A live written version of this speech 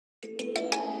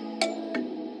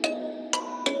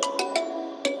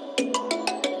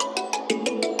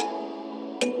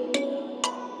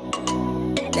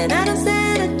and I don't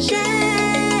stand a chance.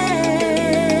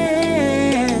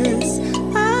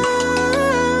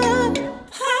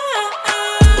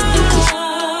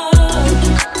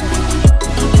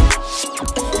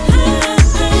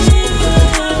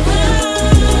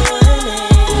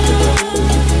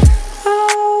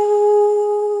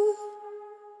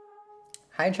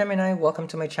 Hi Gemini, welcome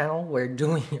to my channel. We're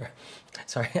doing your...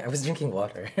 Sorry, I was drinking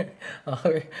water.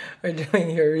 We're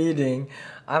doing your reading.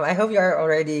 I hope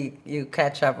you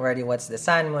catch up already what's the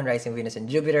Sun, Moon, Rising, Venus, and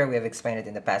Jupiter. We have explained it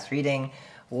in the past reading,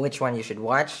 which one you should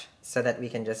watch, so that we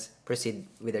can just proceed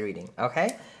with the reading,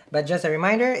 okay? But just a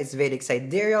reminder, it's Vedic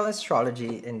sidereal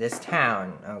astrology in this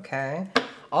town, okay?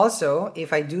 Also,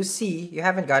 if I do see, you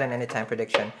haven't gotten any time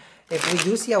prediction. If we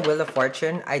do see a Wheel of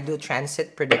Fortune, I do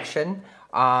transit prediction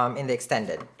in the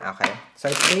extended, okay? So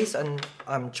it's based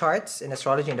on charts in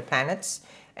astrology and the planets,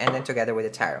 and then together with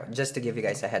the tarot, just to give you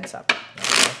guys a heads up,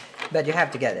 okay? But you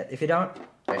have to get it. If you don't,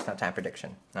 there's no time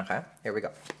prediction, okay? Here we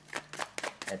go.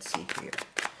 Let's see here.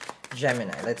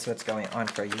 Gemini, let's see what's going on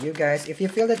for you guys. If you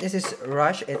feel that this is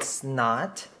rush, it's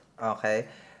not, okay?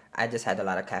 I just had a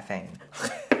lot of caffeine.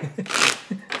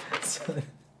 So,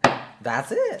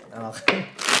 that's it, okay?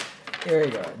 Here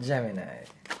we go, Gemini.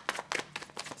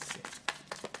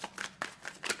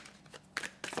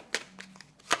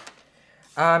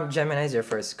 Gemini is your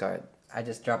first card. I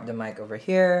just dropped the mic over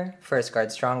here. First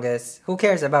card, strongest. Who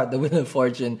cares about the Wheel of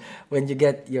Fortune when you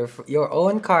get your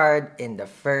own card in the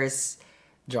first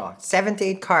draw?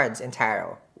 78 cards in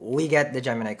tarot. We get the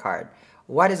Gemini card.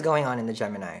 What is going on in the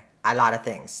Gemini? A lot of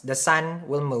things. The sun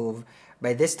will move.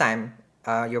 By this time,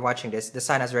 you're watching this, the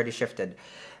sun has already shifted.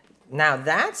 Now,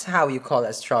 that's how you call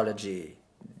astrology.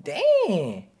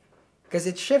 Dang! Because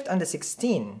it shifted on the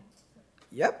 16th.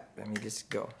 Yep, let me just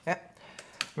go. Yep.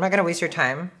 I'm not gonna waste your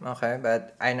time, okay,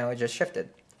 but I know it just shifted.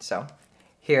 So,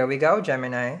 here we go,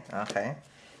 Gemini, okay.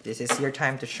 This is your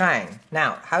time to shine.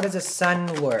 Now, how does the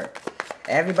sun work?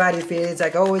 Everybody feels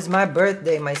like, oh, it's my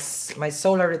birthday, my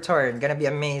solar return, gonna be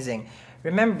amazing.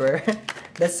 Remember,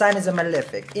 the sun is a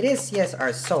malefic. It is, yes,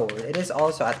 our soul. It is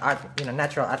also at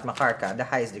natural atmakarka, the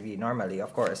highest degree normally,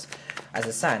 of course, as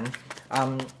a sun.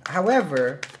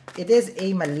 However, it is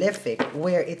a malefic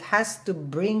where it has to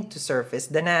bring to surface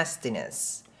the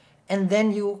nastiness. And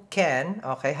then you can,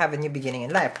 okay, have a new beginning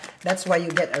in life. That's why you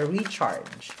get a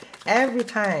recharge. Every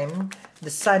time the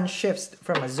sun shifts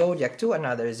from a zodiac to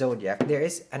another zodiac, there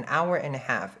is an hour and a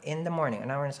half in the morning, an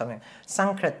hour and something,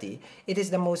 Sankrati. It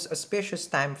is the most auspicious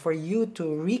time for you to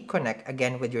reconnect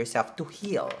again with yourself, to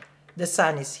heal. The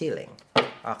sun is healing,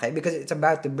 okay, because it's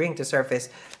about to bring to surface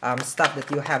stuff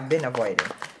that you have been avoiding.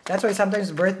 That's why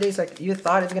sometimes birthdays, like, you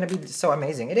thought it's gonna be so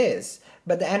amazing. It is,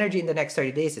 but the energy in the next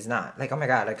 30 days is not. Like, oh my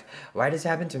god, like, why does this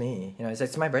happen to me? You know,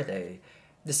 it's my birthday.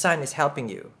 The sun is helping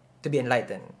you to be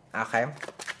enlightened, okay?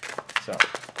 So,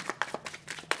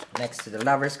 next to the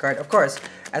Lovers card. Of course,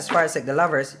 as far as like the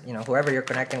Lovers, you know, whoever you're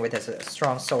connecting with has a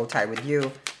strong soul tie with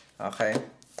you, okay?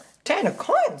 10 of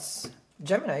coins!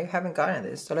 Gemini, you haven't gotten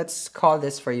this, so let's call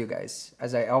this for you guys.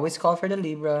 As I always call for the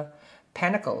Libra,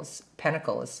 Pentacles,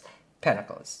 Pentacles,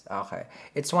 Pentacles, okay?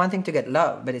 It's one thing to get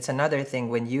love, but it's another thing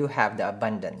when you have the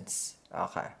abundance,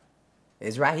 okay?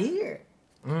 It's right here.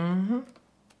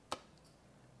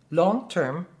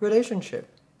 Long-term relationship.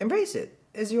 Embrace it.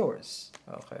 It's yours.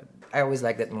 Okay. I always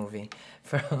like that movie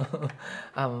from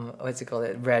what's it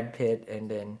called? Brad Pitt,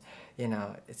 and then you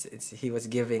know he was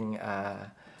giving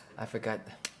I forgot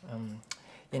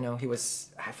you know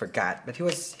I forgot, but he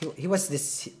was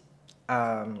this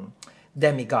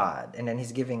demigod, and then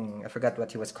he's giving, I forgot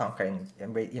what he was conquering.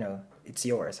 You know, it's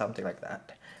yours, something like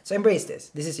that. So embrace this.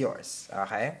 This is yours.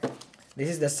 Okay. This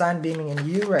is the sun beaming in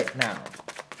you right now.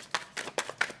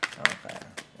 Okay.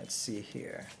 Let's see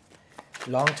here.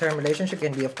 Long-term relationship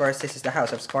can be, of course, this is the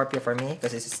house of Scorpio for me,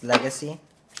 because this is legacy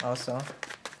also.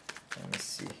 Let me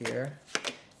see here.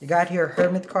 You got here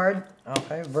Hermit card.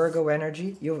 Okay, Virgo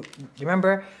energy. You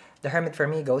remember, the Hermit for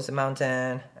me goes to the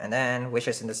mountain, and then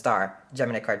wishes in the star.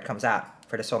 Gemini card comes out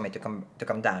for the soulmate to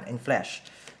come down in flesh.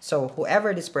 So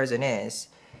whoever this person is,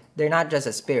 they're not just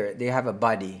a spirit, they have a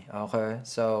body. Okay,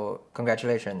 so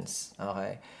congratulations.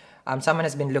 Okay. Someone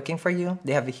has been looking for you.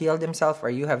 They have healed themselves, or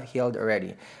you have healed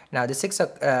already. Now,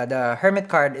 the Hermit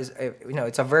card is, you know,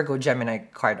 it's a Virgo Gemini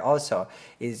card. Also,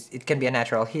 it can be a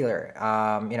natural healer.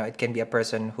 You know, it can be a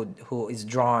person who is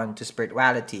drawn to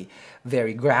spirituality,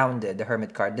 very grounded. The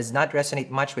Hermit card does not resonate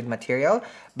much with material,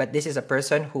 but this is a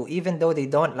person who, even though they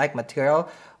don't like material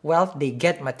wealth, they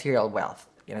get material wealth.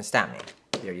 You understand me?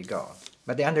 There you go.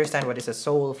 But they understand what is a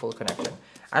soulful connection.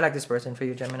 I like this person for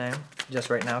you, Gemini. Just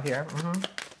right now here.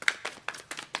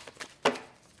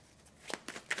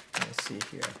 Let's see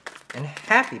here. And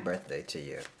happy birthday to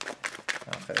you.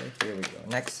 Okay, here we go.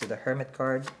 Next to the Hermit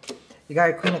card, you got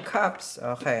your Queen of Cups.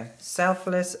 Okay,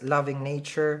 selfless, loving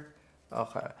nature.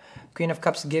 Okay, Queen of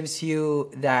Cups gives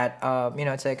you that, you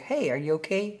know, it's like, hey, are you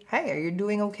okay? Hey, are you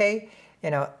doing okay?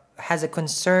 You know, has a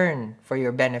concern for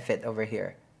your benefit over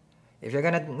here. If you're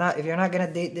not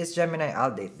gonna date this Gemini,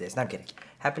 I'll date this. No, I'm kidding.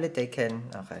 Happily taken.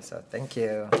 Okay, so thank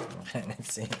you. Okay,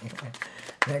 let's see.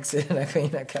 Next to the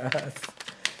Queen of Cups.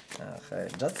 Okay,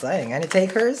 just saying. Any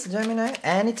takers, Gemini?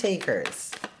 Any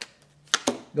takers?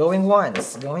 Going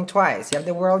once, going twice. You have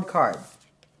the World card.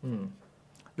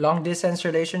 Long distance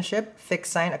relationship,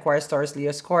 fixed sign, Aquarius, Taurus,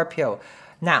 Leo, Scorpio.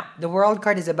 Now, the World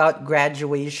card is about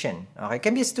graduation. Okay, it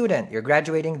can be a student. You're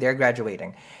graduating, they're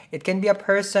graduating. It can be a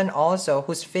person also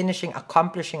who's finishing,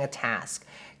 accomplishing a task.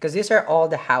 Because these are all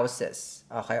the houses.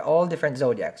 Okay, all different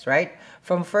zodiacs, right?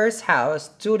 From first house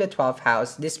to the 12th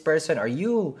house, this person or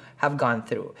you have gone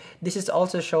through. This is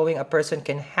also showing a person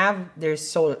can have their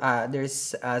soul, what do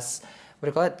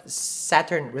you call it?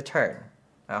 Saturn return.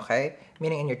 Okay,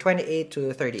 meaning in your 28 to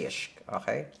 30-ish.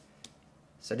 Okay,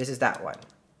 so this is that one.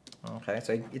 Okay,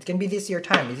 so it can be this your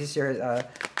time. This is your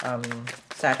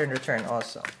Saturn return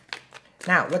also.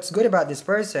 Now, what's good about this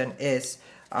person is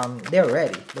they're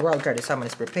ready. The World card is someone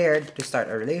is prepared to start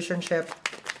a relationship.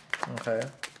 Okay,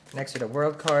 next to the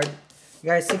World card, you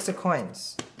got 6 of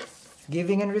Coins.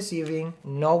 Giving and receiving,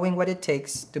 knowing what it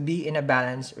takes to be in a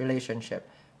balanced relationship.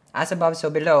 As above, so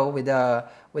below with the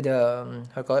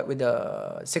how call it, with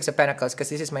the 6 of Pentacles, because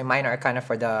this is my minor arcana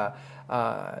for the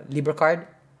Libra card.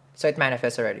 So it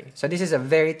manifests already. So this is a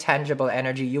very tangible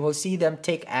energy. You will see them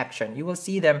take action. You will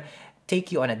see them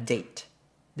take you on a date.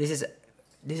 This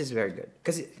is very good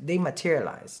because they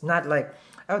materialize. Not like,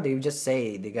 oh, they just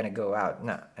say they're gonna go out,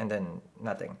 nah, and then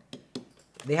nothing.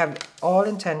 They have all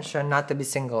intention not to be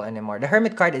single anymore. The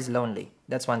Hermit card is lonely.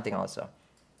 That's one thing also.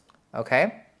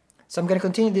 Okay? So I'm gonna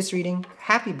continue this reading.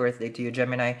 Happy birthday to you,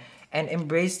 Gemini, and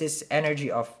embrace this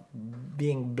energy of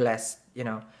being blessed, you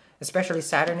know. Especially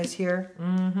Saturn is here.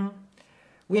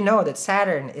 We know that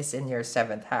Saturn is in your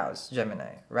 7th house,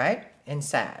 Gemini, right? In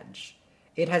Sag.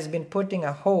 It has been putting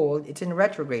a hold. It's in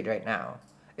retrograde right now.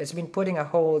 It's been putting a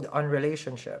hold on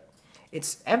relationship.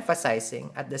 It's emphasizing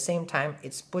at the same time,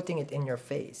 it's putting it in your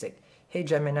face. Like, hey,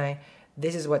 Gemini,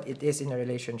 this is what it is in a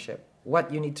relationship.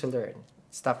 What you need to learn.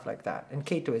 Stuff like that. And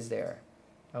K2 is there.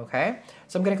 Okay?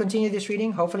 So I'm going to continue this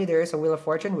reading. Hopefully there is a Wheel of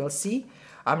Fortune. We'll see.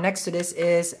 Next to this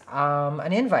is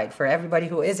an invite for everybody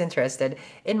who is interested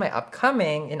in my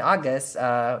upcoming, in August,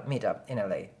 meetup in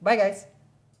LA. Bye, guys!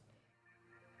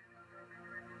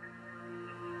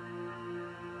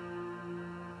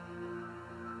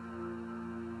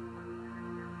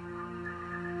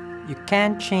 You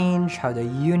can't change how the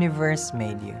universe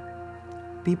made you.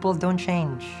 People don't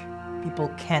change. People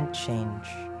can't change.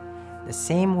 The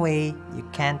same way you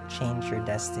can't change your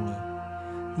destiny.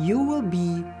 You will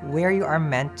be where you are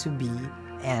meant to be,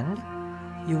 and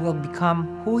you will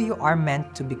become who you are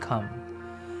meant to become.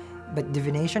 But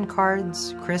divination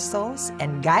cards, crystals,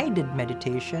 and guided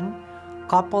meditation,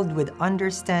 coupled with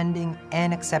understanding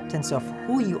and acceptance of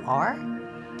who you are,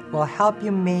 will help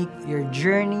you make your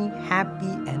journey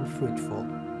happy and fruitful.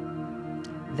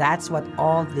 That's what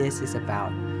all this is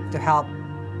about, to help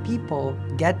people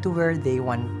get to where they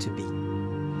want to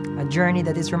be. A journey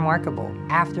that is remarkable.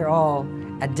 After all,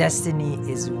 a destiny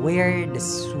is where the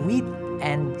sweet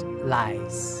end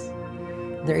lies.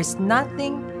 There is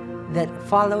nothing that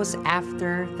follows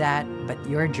after that but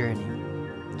your journey.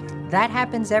 That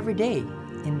happens every day.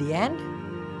 In the end,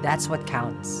 that's what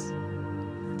counts.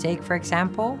 Take, for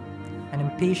example, an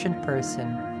impatient person.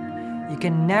 You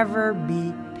can never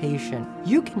be patient.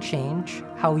 You can change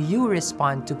how you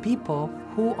respond to people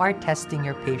who are testing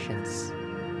your patience.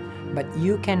 But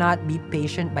you cannot be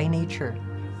patient by nature.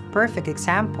 Perfect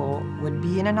example would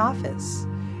be in an office.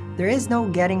 There is no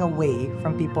getting away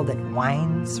from people that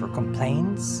whines or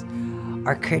complains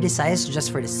or criticize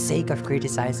just for the sake of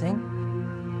criticizing.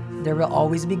 There will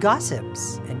always be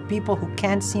gossips and people who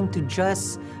can't seem to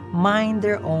just mind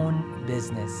their own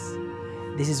business.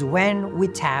 This is when we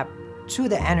tap to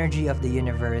the energy of the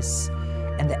universe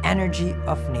and the energy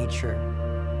of nature.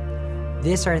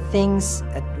 These are things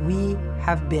that we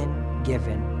have been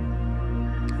given.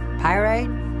 Pyrite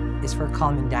is for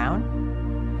calming down.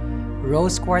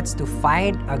 Rose quartz to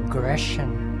fight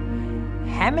aggression.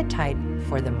 Hematite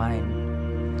for the mind.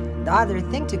 The other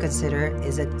thing to consider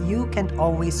is that you can't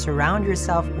always surround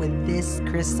yourself with these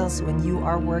crystals when you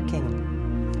are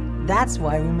working. That's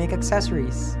why we make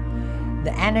accessories.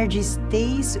 The energy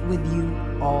stays with you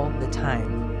all the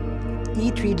time.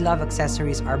 Eat, Read, Love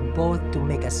accessories are both to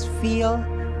make us feel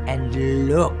and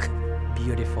look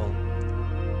beautiful.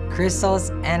 crystals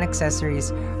and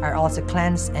accessories are also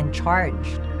cleansed and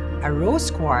charged. A rose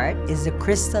quartz is the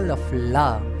crystal of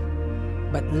love,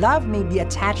 but love may be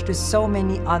attached to so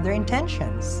many other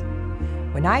intentions.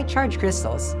 When I charge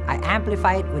crystals, I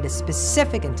amplify it with a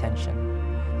specific intention.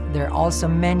 There are also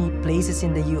many places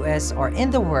in the US or in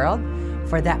the world,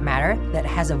 for that matter, that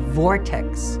has a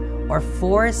vortex or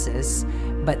forces,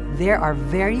 but there are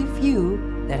very few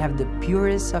that have the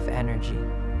purest of energy.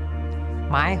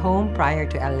 My home prior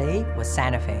to LA was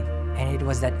Santa Fe, and it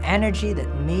was that energy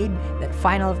that made that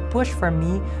final push for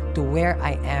me to where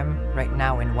I am right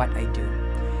now in what I do.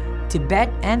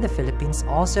 Tibet and the Philippines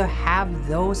also have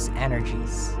those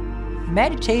energies.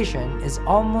 Meditation is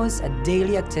almost a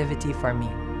daily activity for me.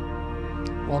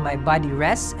 While my body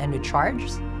rests and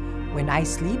recharges when I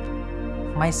sleep,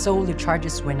 my soul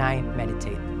recharges when I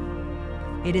meditate.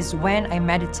 It is when I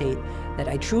meditate that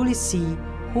I truly see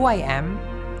who I am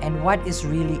and what is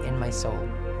really in my soul.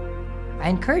 I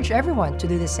encourage everyone to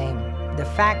do the same. The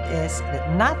fact is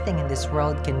that nothing in this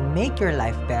world can make your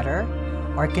life better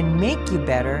or can make you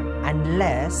better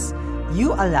unless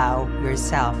you allow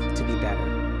yourself to be better.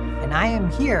 And I am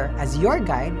here as your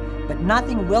guide, but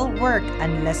nothing will work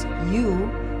unless you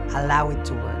allow it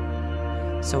to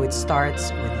work. So it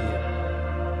starts with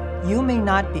you. You may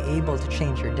not be able to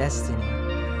change your destiny.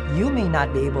 You may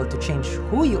not be able to change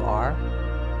who you are,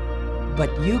 but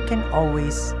you can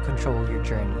always control your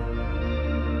journey.